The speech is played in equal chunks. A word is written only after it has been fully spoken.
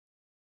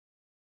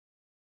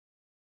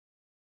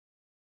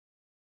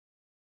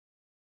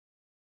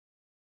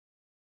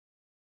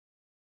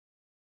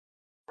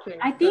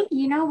I think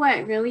you know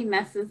what really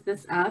messes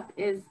this up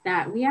is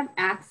that we have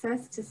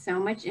access to so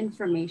much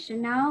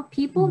information now.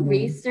 People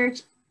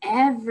research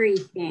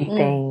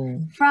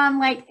everything from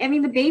like, I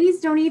mean, the babies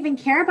don't even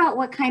care about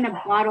what kind of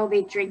bottle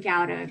they drink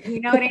out of.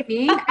 You know what I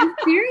mean? I'm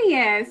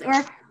serious.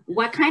 Or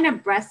what kind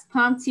of breast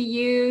pump to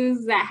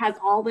use that has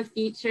all the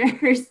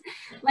features.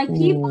 Like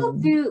people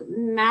do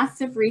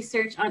massive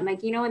research on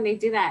like, you know, when they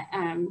do that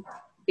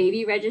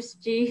baby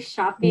registry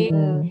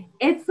shopping,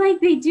 it's like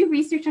they do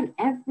research on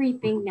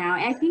everything now.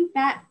 I think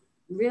that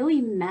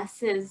really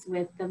messes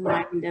with the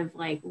mind of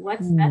like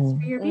what's best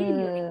for your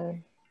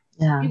baby.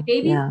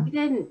 Babies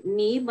didn't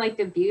need like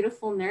a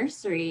beautiful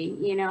nursery,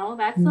 you know,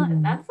 that's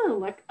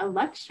a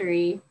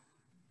luxury.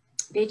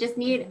 They just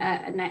need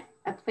a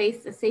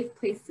place, a safe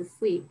place to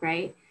sleep,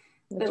 right?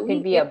 Which but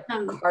could be a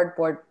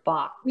cardboard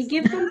box. We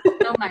give them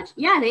so much.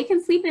 Yeah, they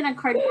can sleep in a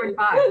cardboard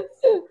box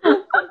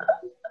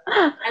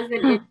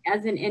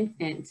as an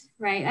infant,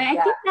 right?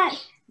 I think that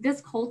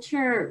this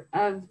culture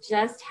of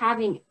just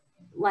having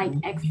like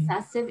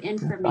excessive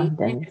information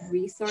and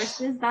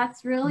resources,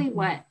 that's really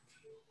what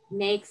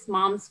makes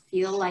moms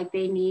feel like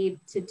they need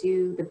to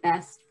do the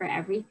best for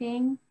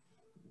everything.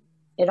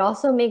 It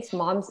also makes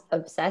moms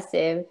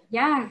obsessive.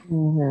 Yeah.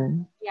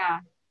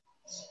 Yeah.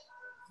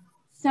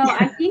 So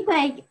I think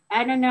like,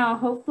 I don't know,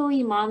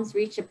 hopefully moms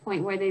reach a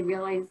point where they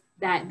realize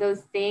that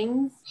those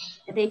things,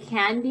 they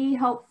can be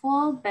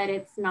helpful, but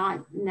it's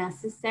not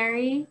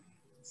necessary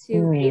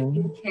to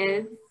raising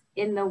kids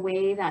in the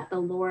way that the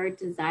Lord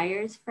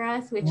desires for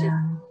us, which is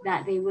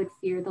that they would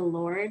fear the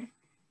Lord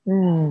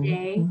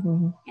today.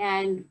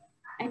 And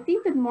I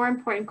think the more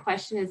important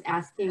question is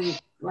asking,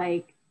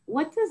 like,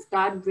 what does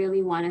God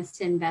really want us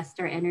to invest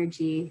our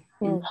energy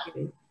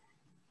into?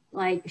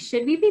 Like,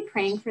 should we be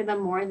praying for them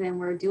more than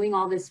we're doing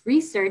all this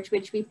research,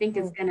 which we think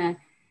is gonna,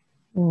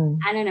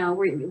 I don't know,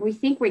 we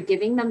think we're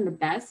giving them the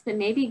best, but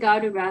maybe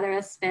God would rather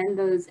us spend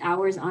those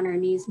hours on our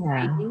knees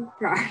praying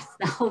for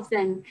ourselves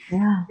and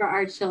for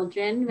our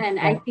children. And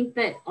I think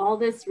that all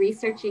this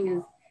researching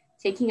is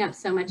taking up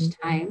so much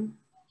time.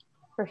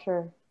 For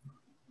sure.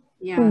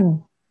 Yeah.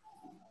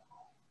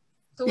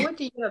 So what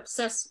do you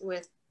obsess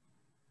with?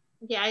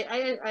 Yeah,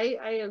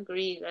 I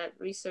agree that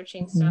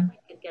researching stuff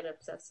could get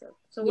obsessive.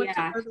 So what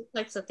other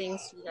types of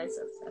things do you guys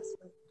obsess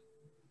with?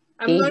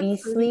 I'm Baby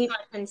sleep. So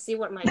I can see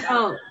what my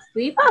dog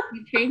sleep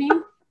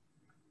training.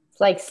 It's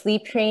like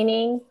sleep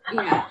training.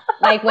 Yeah.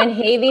 Like when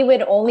Haley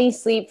would only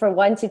sleep for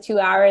 1 to 2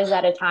 hours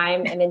at a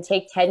time and then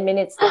take 10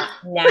 minutes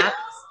naps.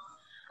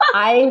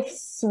 I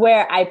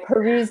swear I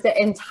perused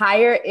the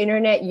entire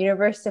internet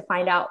universe to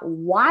find out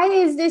why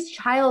is this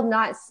child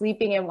not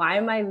sleeping and why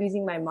am I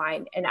losing my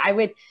mind? And I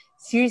would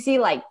seriously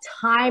like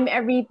time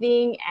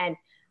everything and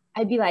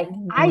I'd be like,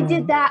 I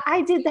did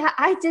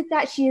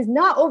that. She is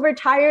not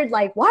overtired.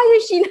 Like, why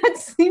is she not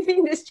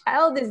sleeping? This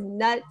child is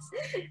nuts.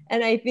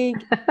 And I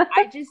think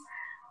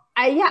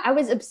I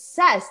was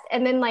obsessed.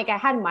 And then like I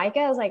had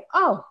Micah, I was like,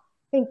 oh,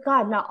 thank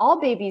God, not all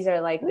babies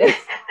are like this.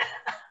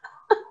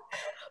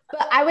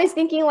 But I was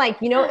thinking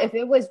like, you know, if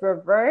it was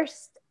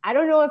reversed, I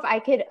don't know if I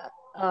could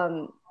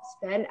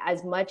spend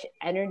as much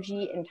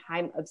energy and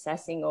time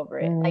obsessing over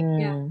it. Like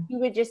you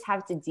would just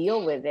have to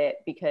deal with it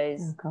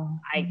because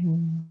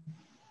I'm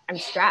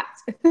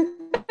strapped.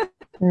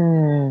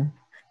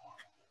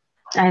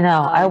 I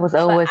know. I was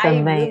always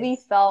amazed. I really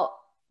felt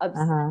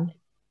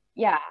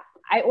yeah.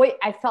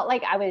 I felt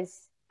like I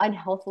was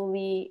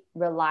unhealthily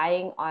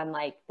relying on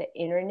like the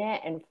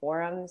internet and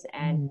forums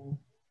and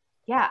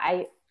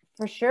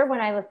for sure when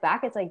I look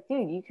back, it's like,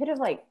 dude, you could have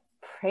like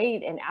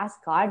prayed and asked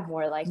God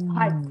more, like,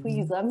 God,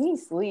 please let me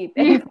sleep.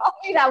 And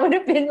probably that would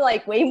have been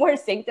like way more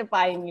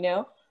sanctifying, you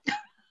know?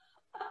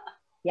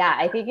 Yeah,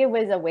 I think it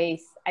was a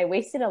waste. I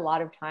wasted a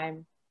lot of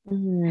time.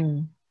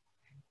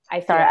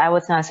 I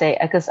was gonna say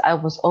because I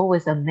was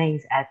always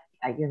amazed at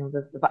you know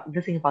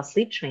the thing about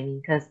sleep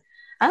training because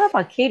I don't know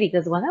about Katie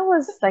because when I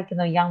was like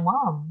young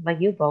mom like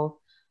you both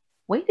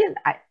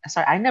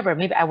I never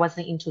maybe I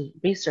wasn't into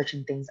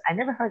researching things. I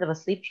never heard of a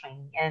sleep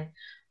training and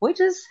we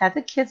just had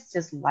the kids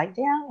just lie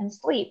down and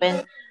sleep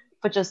and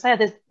but Josiah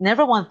they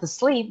never wanted to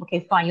sleep. Okay,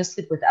 fine, you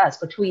sleep with us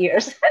for 2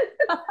 years.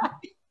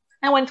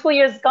 And when 2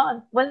 years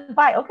went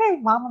by, okay,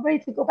 mom, I'm ready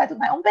to go back to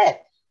my own bed.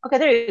 Okay,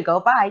 there you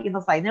go. Bye.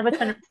 It's like never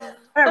turn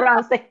around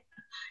and say,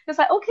 it's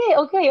like,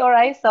 okay, all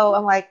right. So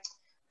I'm like,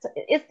 so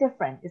it's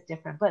different. It's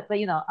different. But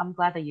I'm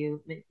glad that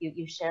you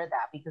shared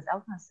that because I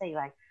was gonna say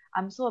like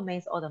I'm so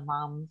amazed all the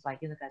moms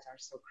like guys are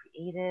so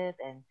creative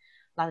and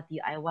a lot of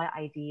DIY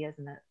ideas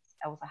and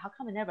I was like, how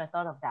come I never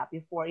thought of that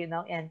before?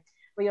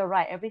 But you're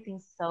right,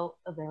 everything's so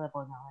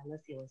available now.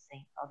 Lucy was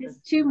saying, it's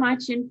too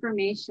much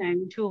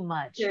information. Too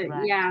much,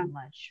 right? Yeah, too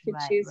much, to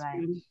choose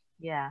from.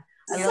 Yeah,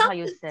 I love how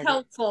you said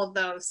helpful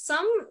though.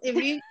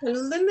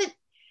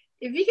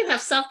 If you can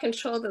have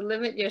self-control to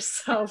limit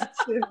yourself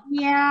to.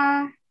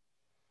 Yeah.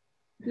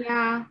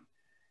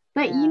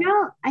 But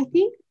I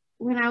think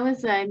when I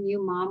was a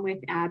new mom with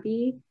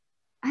Abby,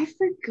 I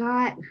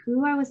forgot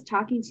who I was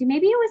talking to.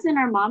 Maybe it was in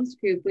our mom's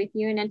group with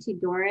you and Auntie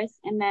Doris.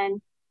 And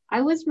then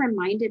I was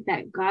reminded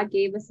that God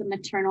gave us a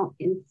maternal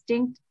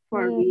instinct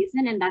for a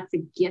reason, and that's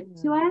a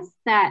gift to us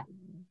that,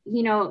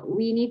 you know,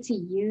 we need to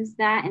use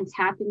that and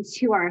tap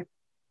into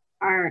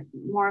our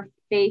more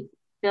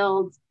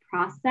faith-filled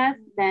process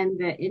than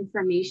the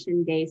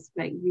information-based,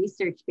 like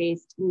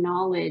research-based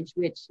knowledge,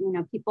 which, you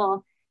know,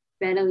 people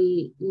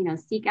readily, you know,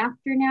 seek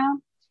after now.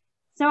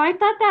 So I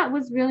thought that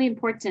was really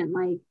important.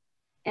 Like,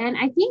 and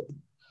I think,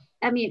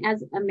 I mean,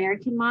 as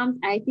American moms,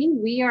 I think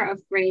we are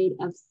afraid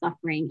of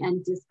suffering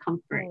and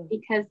discomfort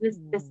because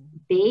this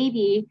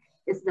baby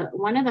is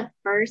one of the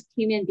first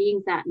human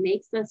beings that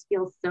makes us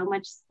feel so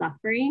much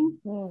suffering,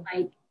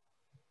 like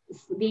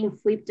being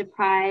sleep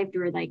deprived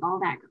or like all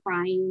that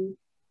crying.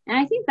 And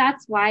I think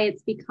that's why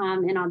it's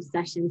become an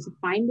obsession to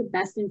find the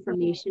best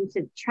information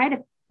to try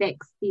to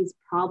fix these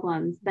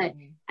problems. But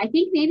I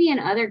think maybe in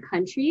other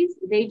countries,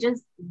 they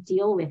just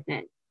deal with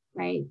it,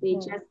 right? They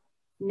just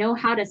know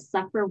how to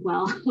suffer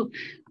well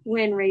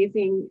when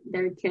raising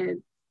their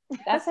kids.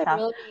 That's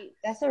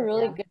a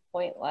really good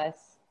point, Les.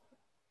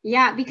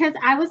 Yeah, because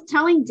I was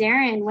telling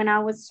Darren when I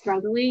was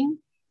struggling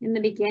in the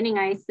beginning,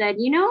 I said,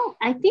 you know,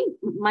 I think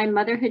my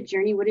motherhood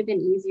journey would have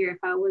been easier if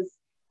I was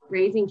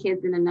raising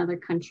kids in another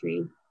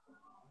country.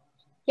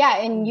 Yeah,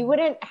 and you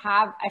wouldn't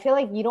have, I feel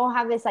like you don't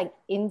have this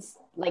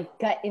like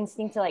gut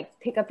instinct to like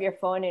pick up your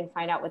phone and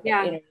find out what the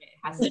internet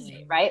has to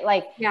say, right?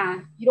 Like,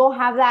 you don't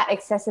have that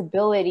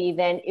accessibility,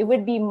 then it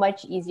would be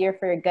much easier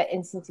for your gut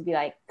instinct to be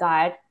like,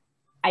 God,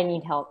 I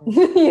need help,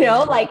 you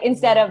know, like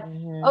instead of,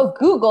 oh,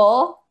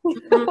 Google,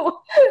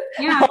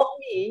 help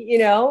me, you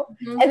know?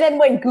 And then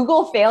when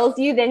Google fails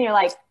you, then you're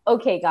like,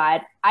 okay,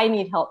 God, I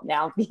need help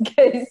now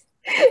because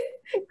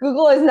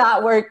Google is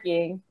not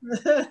working.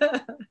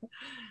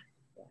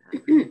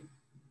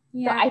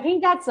 So I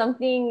think that's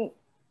something,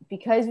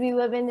 because we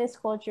live in this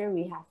culture,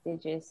 we have to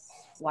just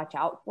watch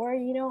out for,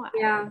 you know,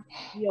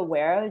 be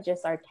aware of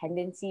just our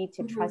tendency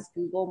to trust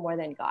Google more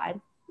than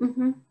God.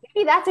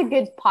 Maybe that's a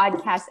good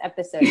podcast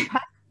episode.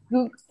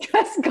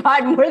 Trust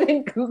God more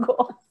than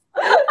Google.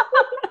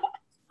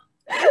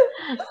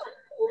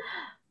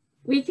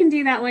 We can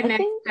do that one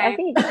next time.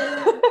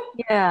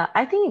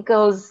 I think it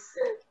goes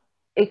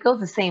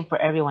the same for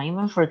everyone,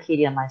 even for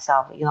Katie and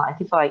myself. You know, I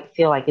feel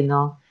like, you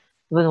know,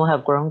 even though we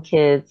have grown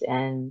kids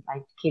and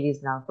like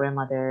Katie's now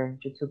grandmother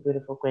to two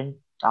beautiful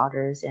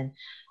granddaughters, and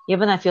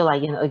even I feel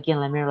like, you know, again,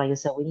 like you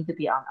said, we need to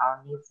be on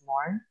our knees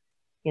more,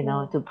 you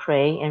know, to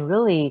pray and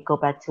really go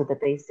back to the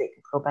basic,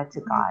 go back to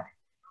God,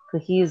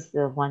 because He's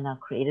the one that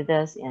created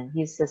us and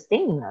He's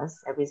sustaining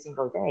us every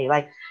single day.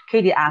 Like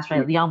Katie asked,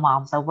 right, young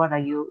moms, like, what are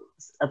you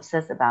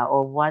obsessed about,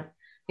 or what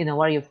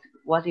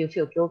do you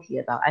feel guilty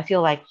about? I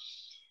feel like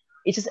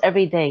it's just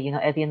every day, you know,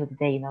 at the end of the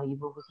day, you know, we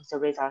can still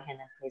raise our hand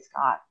and praise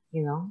God,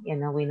 you know,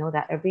 we know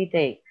that every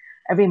day,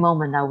 every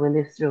moment that we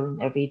live through,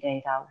 and every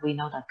day that we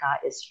know that God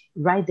is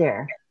right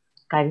there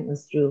guiding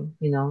us through,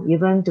 you know,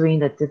 even during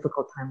the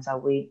difficult times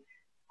that we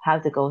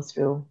have to go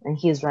through, and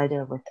He is right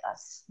there with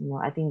us. You know,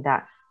 I think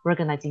that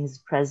recognizing His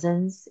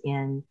presence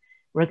and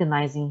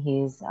recognizing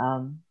His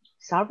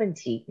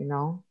sovereignty, you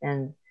know,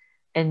 and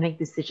make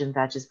decisions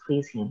that just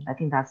please Him. I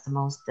think that's the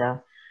most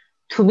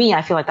to me,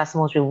 I feel like that's the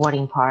most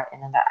rewarding part,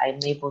 and then that I'm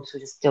able to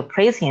just still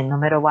praise Him no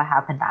matter what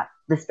happened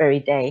this very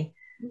day.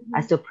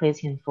 I still praise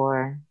Him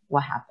for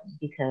what happened,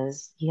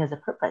 because He has a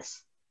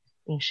purpose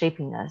in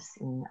shaping us,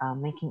 in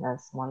making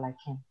us more like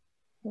Him.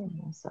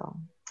 So,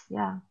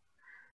 yeah.